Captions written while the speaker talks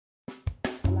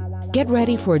Get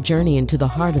ready for a journey into the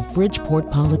heart of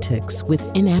Bridgeport politics with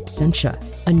In Absentia,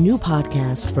 a new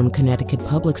podcast from Connecticut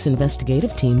Public's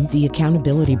investigative team, The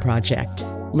Accountability Project.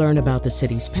 Learn about the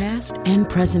city's past and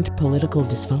present political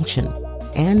dysfunction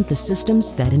and the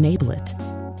systems that enable it.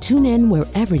 Tune in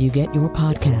wherever you get your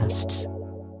podcasts.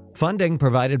 Funding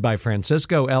provided by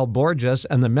Francisco L. Borges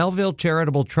and the Melville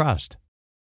Charitable Trust.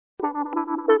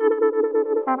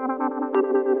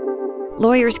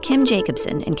 Lawyers Kim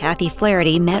Jacobson and Kathy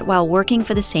Flaherty met while working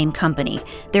for the same company.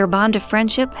 Their bond of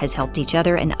friendship has helped each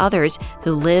other and others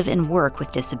who live and work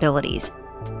with disabilities.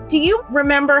 Do you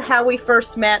remember how we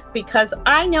first met? Because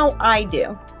I know I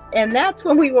do. And that's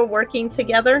when we were working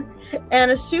together. And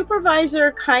a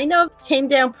supervisor kind of came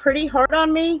down pretty hard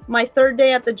on me my third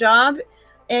day at the job.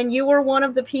 And you were one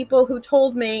of the people who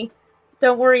told me,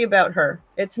 don't worry about her.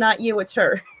 It's not you, it's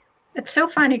her. It's so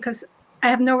funny because I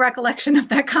have no recollection of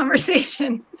that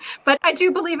conversation, but I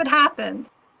do believe it happened.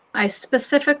 I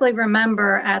specifically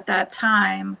remember at that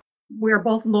time, we were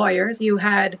both lawyers. You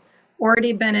had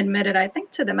already been admitted, I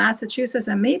think, to the Massachusetts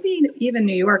and maybe even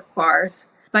New York bars,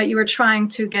 but you were trying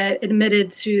to get admitted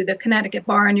to the Connecticut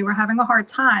bar and you were having a hard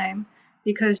time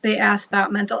because they asked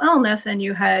about mental illness and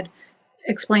you had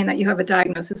explained that you have a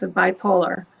diagnosis of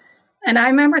bipolar. And I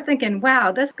remember thinking,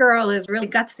 wow, this girl is really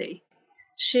gutsy.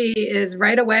 She is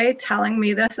right away telling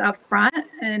me this up front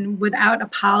and without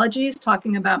apologies,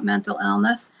 talking about mental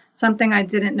illness, something I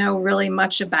didn't know really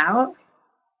much about.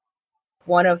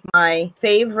 One of my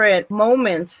favorite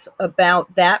moments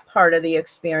about that part of the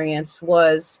experience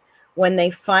was when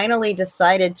they finally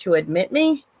decided to admit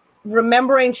me.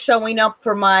 Remembering showing up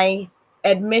for my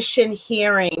admission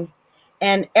hearing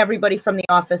and everybody from the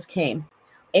office came.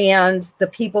 And the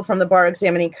people from the bar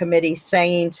examining committee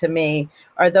saying to me,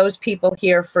 are those people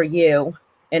here for you?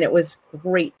 And it was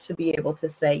great to be able to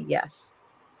say yes.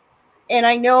 And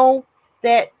I know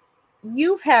that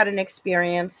you've had an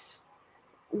experience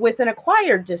with an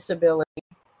acquired disability.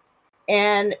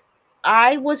 And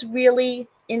I was really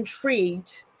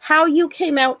intrigued how you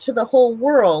came out to the whole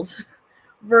world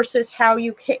versus how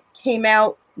you came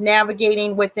out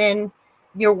navigating within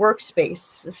your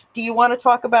workspace. Do you want to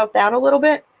talk about that a little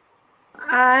bit?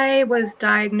 I was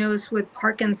diagnosed with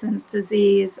Parkinson's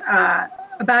disease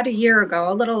about a year ago,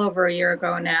 a little over a year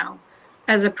ago now.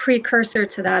 As a precursor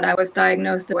to that, I was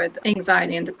diagnosed with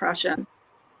anxiety and depression.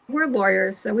 We're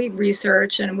lawyers, so we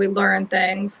research and we learn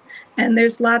things. And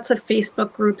there's lots of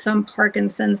Facebook groups on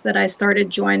Parkinson's that I started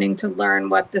joining to learn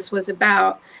what this was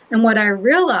about. And what I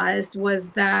realized was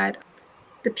that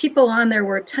the people on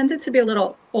there tended to be a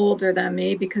little older than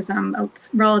me because I'm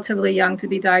relatively young to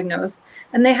be diagnosed.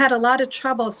 And they had a lot of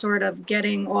trouble sort of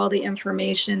getting all the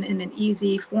information in an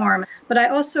easy form. But I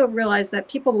also realized that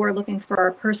people were looking for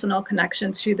a personal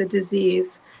connection to the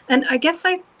disease. And I guess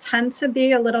I tend to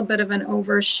be a little bit of an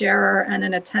oversharer and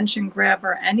an attention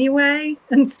grabber anyway.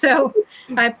 And so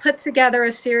I put together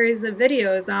a series of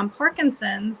videos on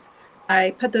Parkinson's.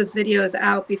 I put those videos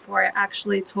out before I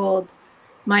actually told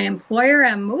my employer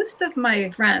and most of my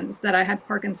friends that I had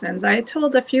Parkinson's. I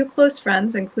told a few close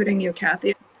friends, including you,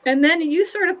 Kathy. And then you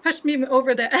sort of pushed me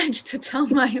over the edge to tell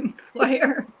my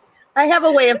employer. I have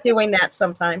a way of doing that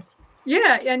sometimes.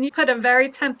 Yeah, and you put a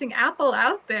very tempting apple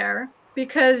out there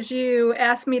because you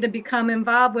asked me to become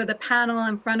involved with a panel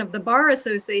in front of the Bar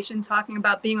Association talking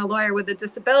about being a lawyer with a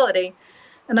disability.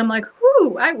 And I'm like,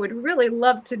 ooh, I would really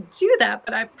love to do that,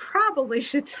 but I probably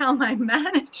should tell my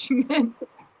management.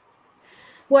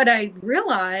 What I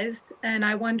realized, and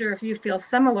I wonder if you feel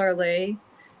similarly,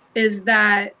 is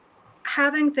that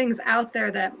having things out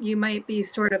there that you might be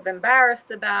sort of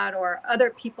embarrassed about or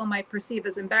other people might perceive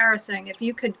as embarrassing, if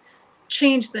you could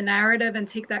change the narrative and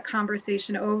take that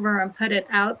conversation over and put it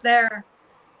out there,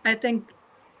 I think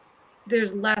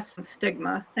there's less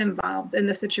stigma involved in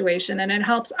the situation and it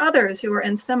helps others who are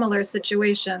in similar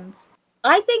situations.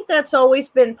 I think that's always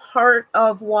been part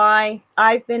of why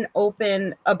I've been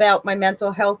open about my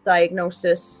mental health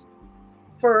diagnosis.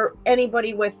 For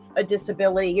anybody with a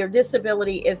disability, your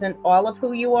disability isn't all of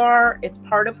who you are, it's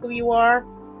part of who you are.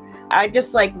 I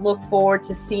just look forward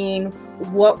to seeing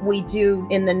what we do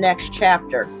in the next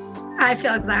chapter. I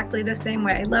feel exactly the same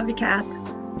way. Love you, Kath.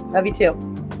 Love you too.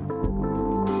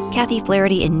 Kathy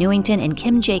Flaherty in Newington and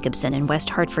Kim Jacobson in West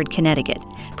Hartford, Connecticut.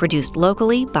 Produced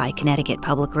locally by Connecticut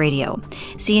Public Radio.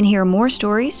 See and hear more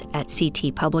stories at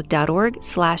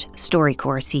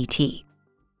ctpublic.org/StoryCorps-CT.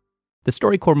 The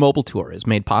StoryCorps Mobile Tour is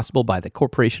made possible by the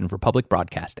Corporation for Public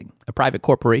Broadcasting, a private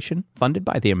corporation funded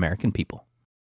by the American people.